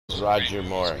Roger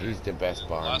Moore. He's the best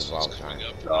Bond of all time.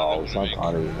 No, Sean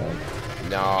Connery, man.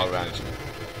 No, Roger.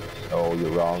 No,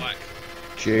 you're wrong.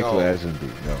 Jake No. Lazenby.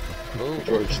 No. Who?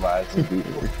 George Lazenby.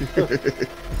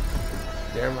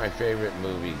 They're my favorite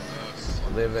movies.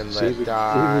 Live and Let David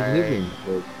Die. Niven,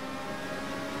 but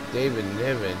David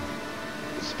Niven.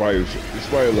 The Spy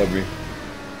Who Loved Me.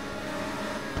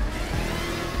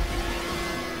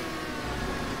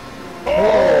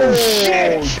 Oh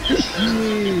shit!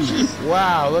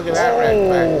 Wow, look at that red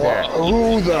back there.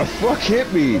 Who the fuck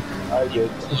hit me? I did.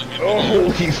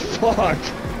 Holy fuck!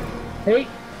 Hey!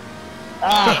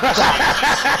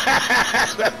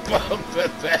 The bump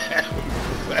of that.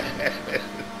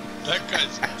 That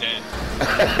guy's dead.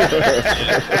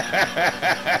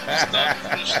 Stop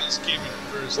finishing this game in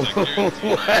first, I guarantee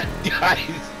you. What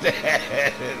guy's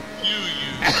dead? You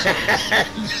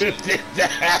You did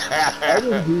that. I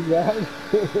didn't do that.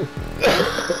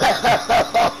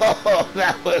 Oh,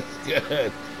 that was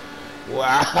good.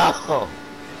 Wow.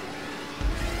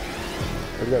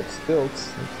 I got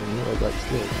stilts. I got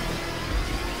stilts.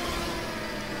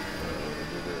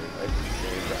 I should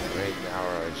save that right now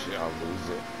or I'll lose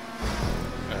it.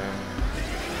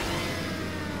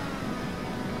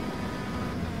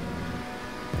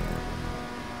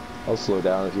 I'll slow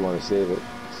down if you want to save it,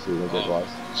 so you don't get lost.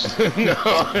 No,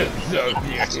 it's so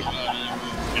cute.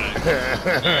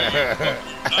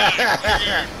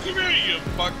 Come here, you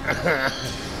fuck.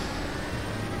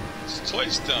 It's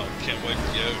twice down. Can't wait to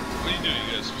get out. What are you doing,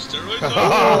 you guys? Some steroids? Oh,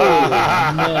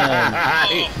 man.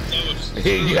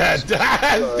 He got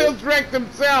still tricked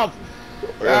himself.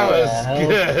 That was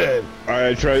good. I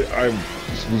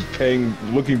was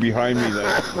looking behind me then.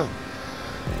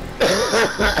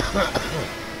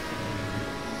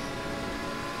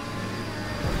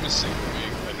 Missing a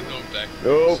wing. I don't know back.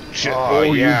 Oh shit! Oh,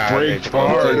 yeah, you braked they both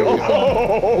hard. did.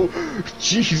 Oh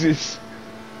Jesus!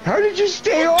 How did you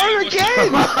stay on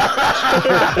again?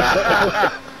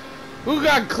 Who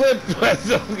got clipped by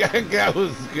some guy? That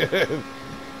was good.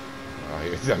 Oh,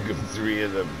 you're talking 3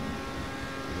 of them.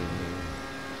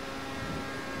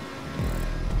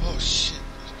 Oh shit,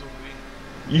 there's no wing.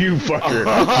 You fucker! You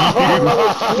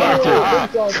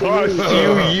fucker! Cost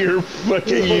you,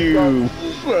 fucking you!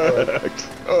 Fuck!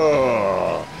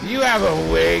 Oh! You have a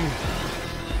wing.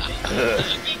 I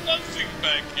got nothing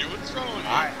back here. What's wrong with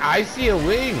you? I see a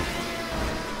wing.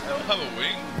 I don't have a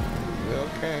wing.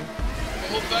 Okay. The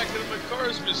whole back end of my car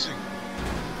is missing.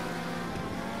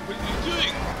 What are you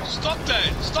doing? Stop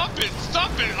that! Stop it!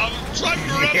 Stop it! I'm driving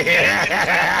around.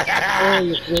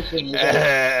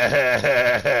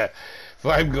 If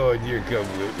I'm going, you come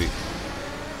with me.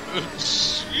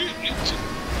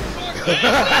 I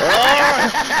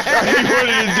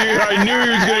knew he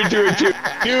was gonna do it too.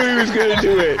 Knew he was gonna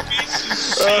do it.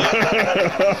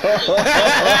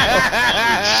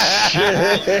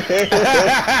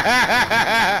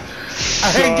 I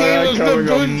gave him the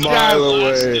boost job.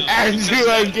 Away. Andrew,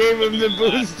 I gave him the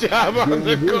boost job on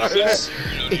the corner.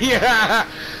 Yeah,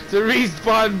 the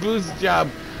respawn boost job.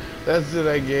 That's what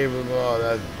I gave him. Oh,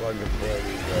 that's fucking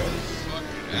funny, bro.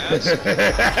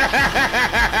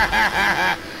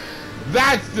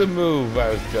 That's the move I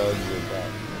was telling you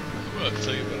about. I'll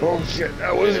tell you about Oh shit!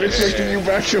 I wasn't expecting you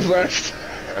back so fast.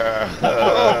 Oh,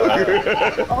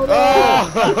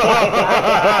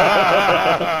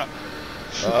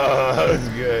 that was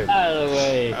good. Out of the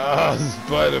way. Oh,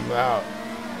 spun him out.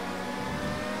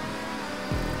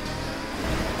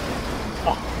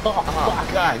 Oh,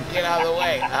 God, get out of the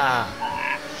way.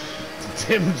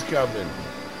 Tim's coming.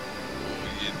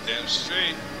 you damn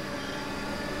straight.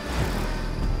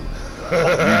 You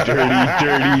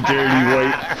dirty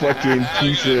white fucking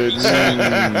piece of.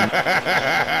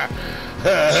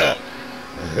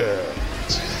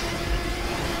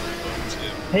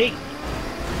 Hey!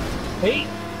 Hey!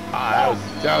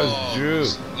 That was Drew.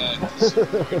 That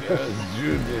That was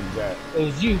Drew did that. It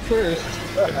was you first.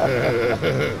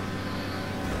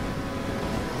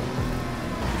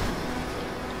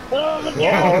 Oh, look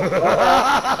out!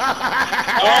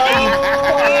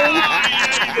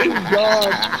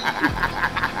 God!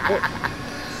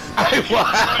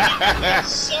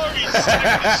 Sorry,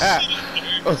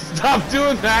 Oh, stop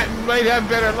doing that. You might have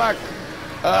better luck.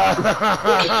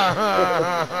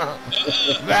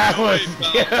 That was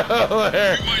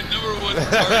killer. You're my #1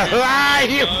 target.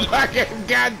 You fucking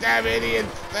goddamn idiot.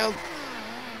 Still.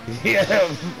 Yeah,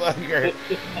 fucker.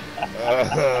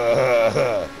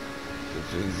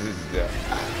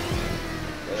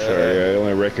 Sorry, I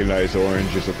only recognize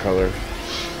orange as a color.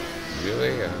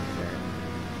 Really? Okay.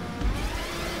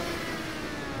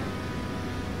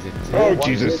 Oh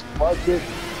Jesus! Watch it.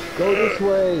 Go this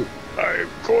way.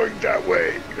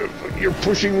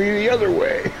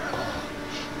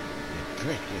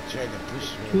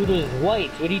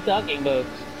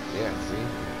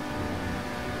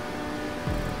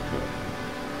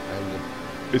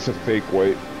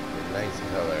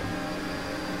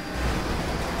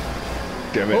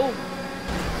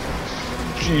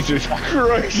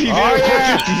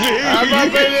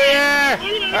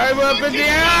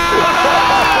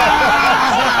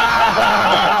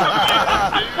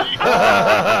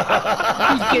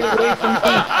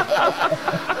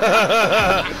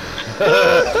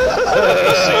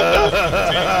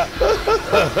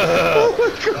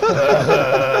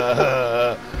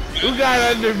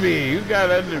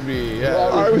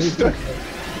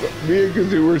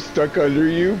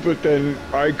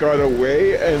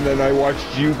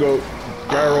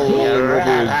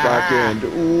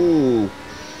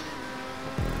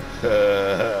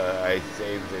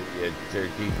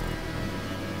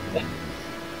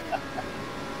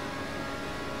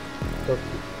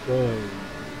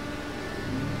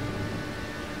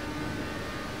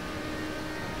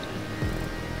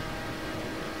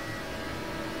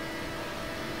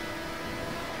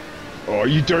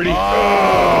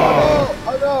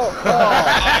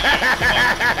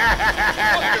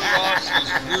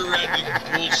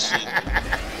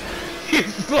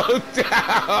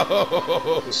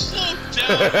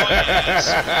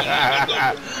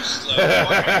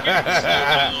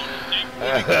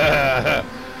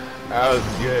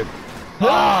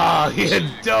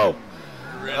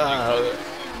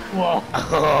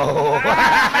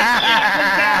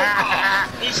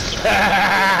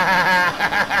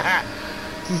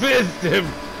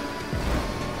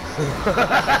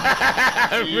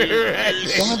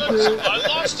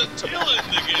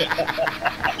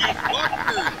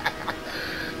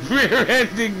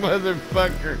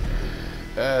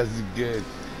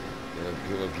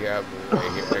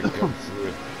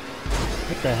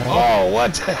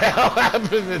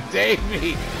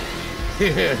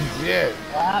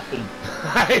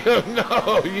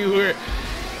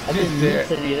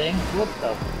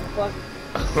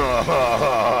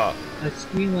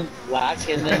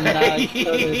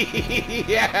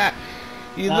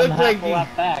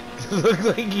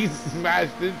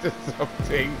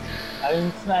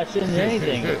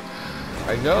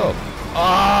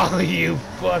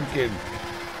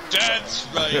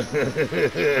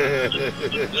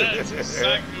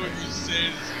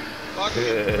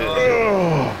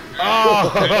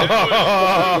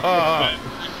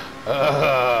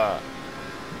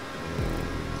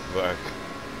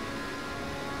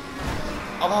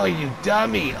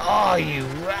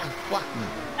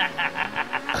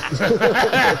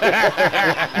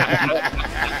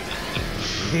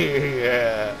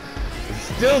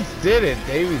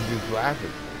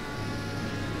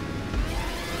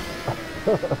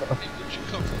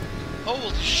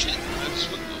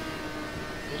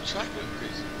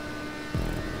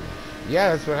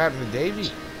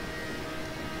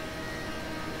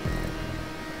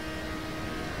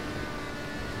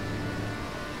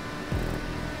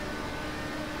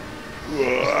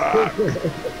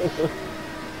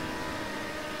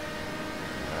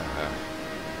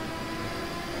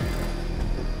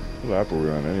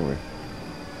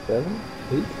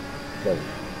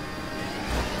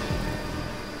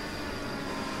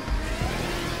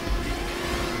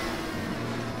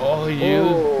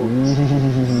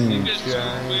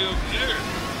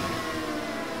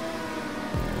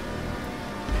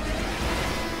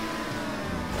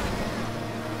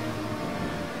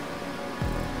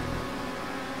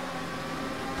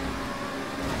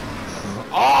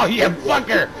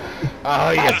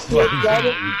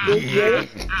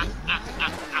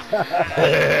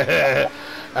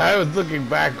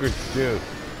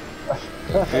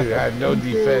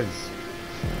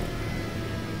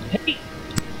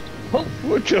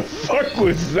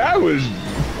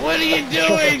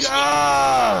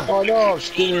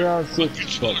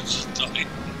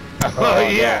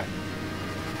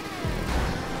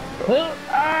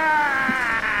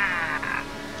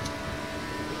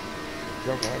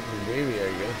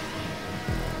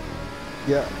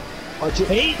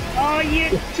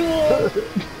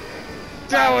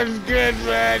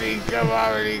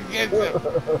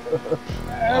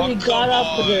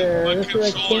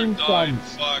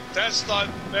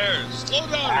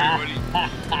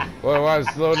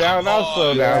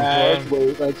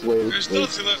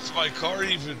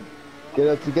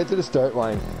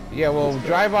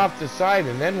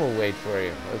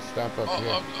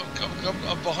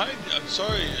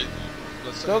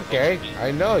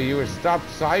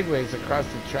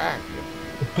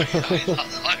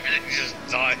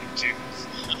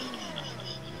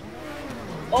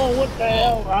 Oh, what the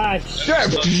hell? Ah,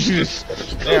 shit. Jesus.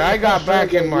 Yeah, I got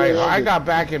back in my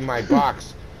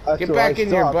box. That's Get where back I in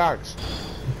your stopped. box.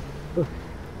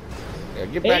 Yeah,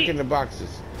 get back Hey. in the boxes.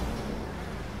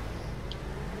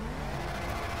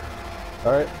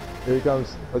 All right, here he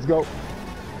comes. Let's go.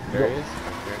 There he is.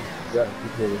 Yeah,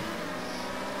 keep moving.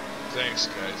 Thanks,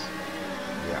 guys.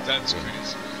 Yeah. That's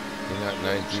crazy. You're not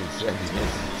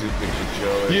 1970s, stupid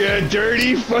controller. Yeah,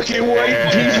 dirty fucking white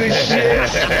piece of shit.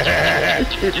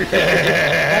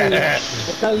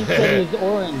 That's how you said he was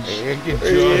orange. Hey, He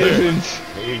controller. isn't.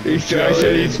 Hey, I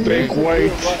said he's controller. fake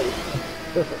white.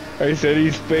 I said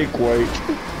he's fake white.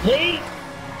 Hey!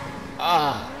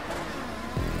 Ah.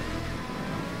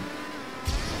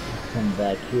 Come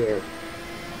back here.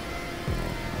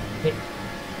 Hey.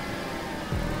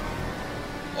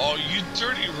 Oh, you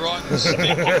dirty rotten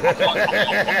snake.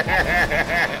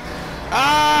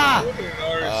 Ah!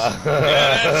 Yeah,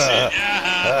 that's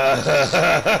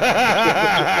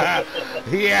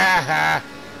it. Yeah. Yeah.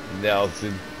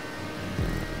 Nelson.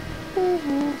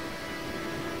 You're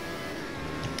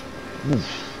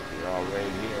all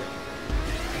right here.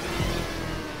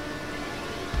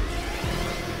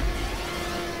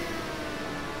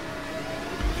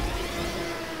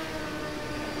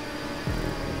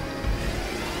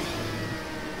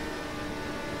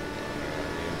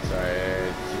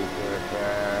 Inside, super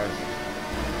fast.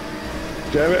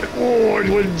 Damn it. Oh, I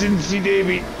didn't see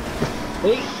Davey.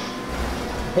 Hey!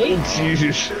 Hey!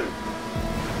 Jesus.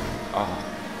 Oh.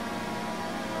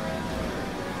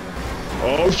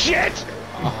 Oh, shit.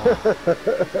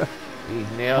 He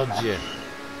nailed you.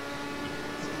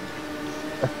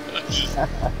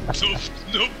 Just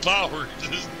no power.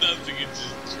 There's nothing. It's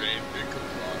just train vehicle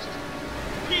lost.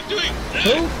 What are you doing?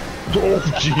 Oh,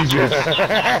 Jesus.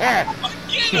 Again,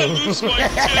 I lose my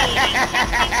tail.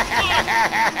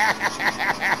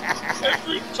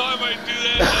 Every time I do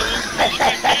that, I lose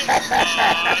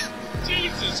my tail.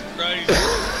 Jesus Christ.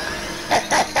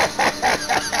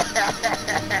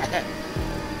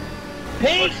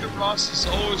 Hey! Fucking Ross is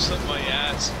always on my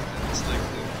ass. It's like,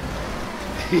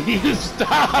 You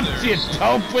stopped, you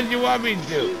dope, when you want me I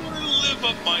to. want to live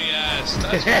up my ass.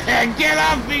 That's Get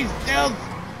off me, Stilts!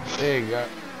 There you go.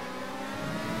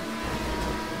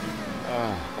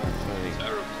 Ah, that's funny.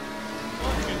 terrible.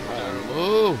 Fucking terrible.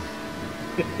 Move!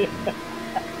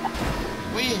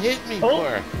 What you hit me Oh.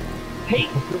 for? Hey!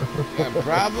 Got a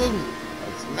problem?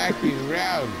 I'll smack you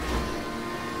around.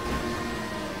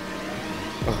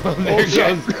 Oh, there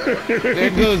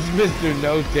goes Mr.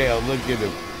 No Tail. Look at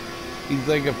him. He's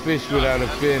like a fish without a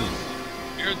fin.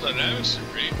 Aerodynamics are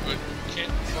great, but you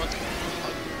can't fucking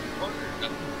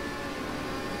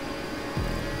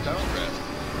downdraft.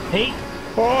 Hey!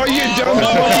 Oh, you dumb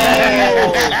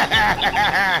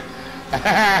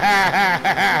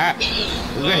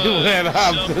They went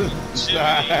off to the Jump,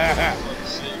 side.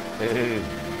 Jimmy.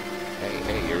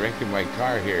 Hey, you're wrecking my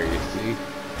car here, you see?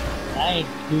 I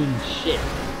ain't doing shit.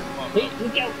 Hey,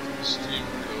 look out! Stream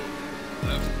go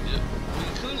left. Yeah. You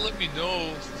could have let me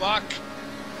know. Fuck.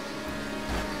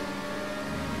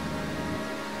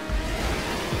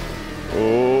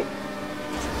 Oh,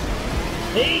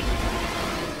 Hey!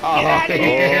 Oh, outta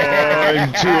here.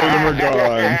 and two of them are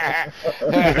gone.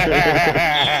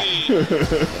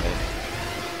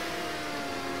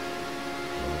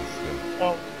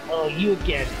 Oh, you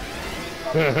again.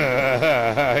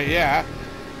 Yeah,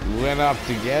 we went off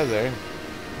together.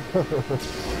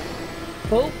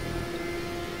 Oh!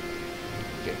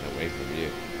 Getting away from you.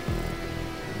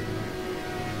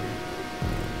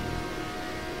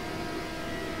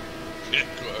 Yeah,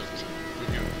 go out.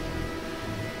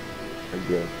 I'm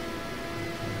good.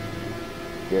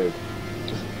 Good.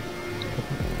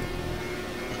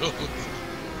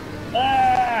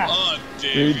 Ah! Oh,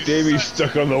 Dave. Davey's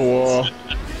stuck on the wall.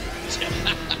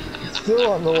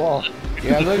 Still on the wall.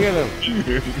 Yeah, look at him.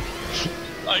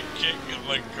 I can't get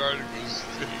my car to go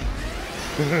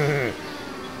straight.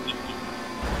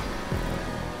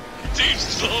 Dave's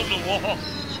still on the wall.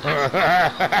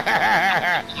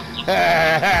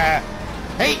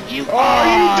 Hey, you! Oh,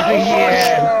 you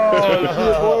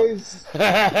yeah. Boys.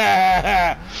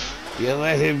 You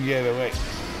let him get away.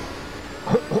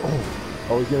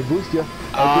 Oh, he's gonna boost you.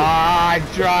 I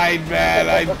tried, man.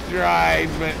 I tried,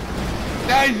 but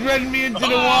now he's running me into the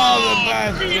wall, the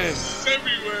bastard. It's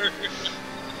everywhere.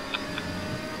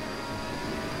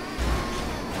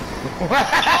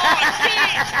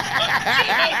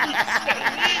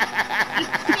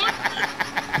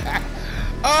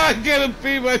 Oh, I gotta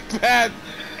pee my pants.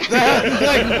 That was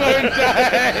like third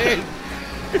time.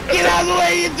 Get out of the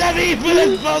way, you dummy! Put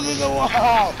us both in the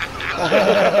wall.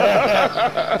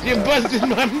 You busted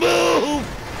my move.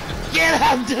 Get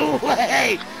out the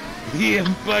way! You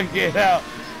fucking hell.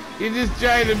 You're just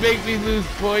trying to make me lose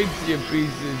points, you piece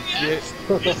of shit.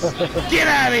 Get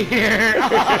out of here! Oh,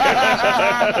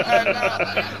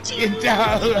 no. Get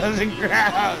down on the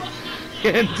ground!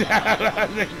 Get down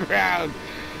on the ground!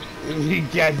 If he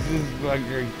gets this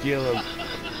fucker, kill him.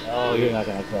 Oh, you're not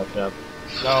gonna catch up.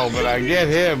 No, but I get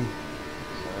him.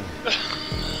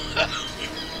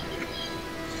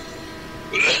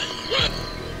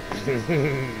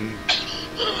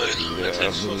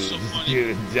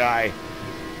 You're gonna die.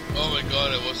 Oh my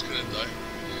god, I was gonna die.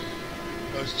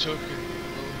 I was choking.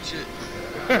 Oh shit.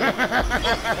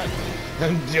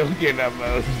 I'm joking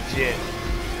about shit.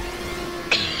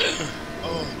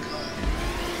 Oh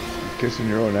god. Kissing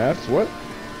your own ass? What?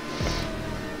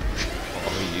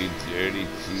 Oh, you dirty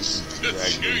cheese.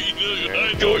 That's you, you do it.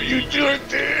 I know Don't you do it,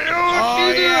 dude!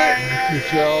 Oh, yeah. Watch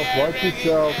yourself. Watch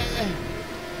yourself.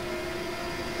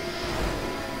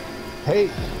 Hey,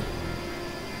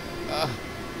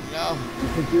 No. you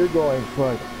think you're going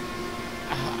front?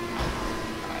 I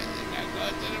think I'm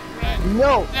going to the front.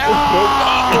 No! No!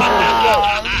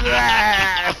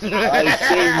 I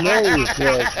say no,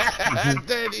 sir.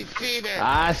 Dirty cheater.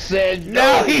 I said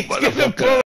No, he's gonna pull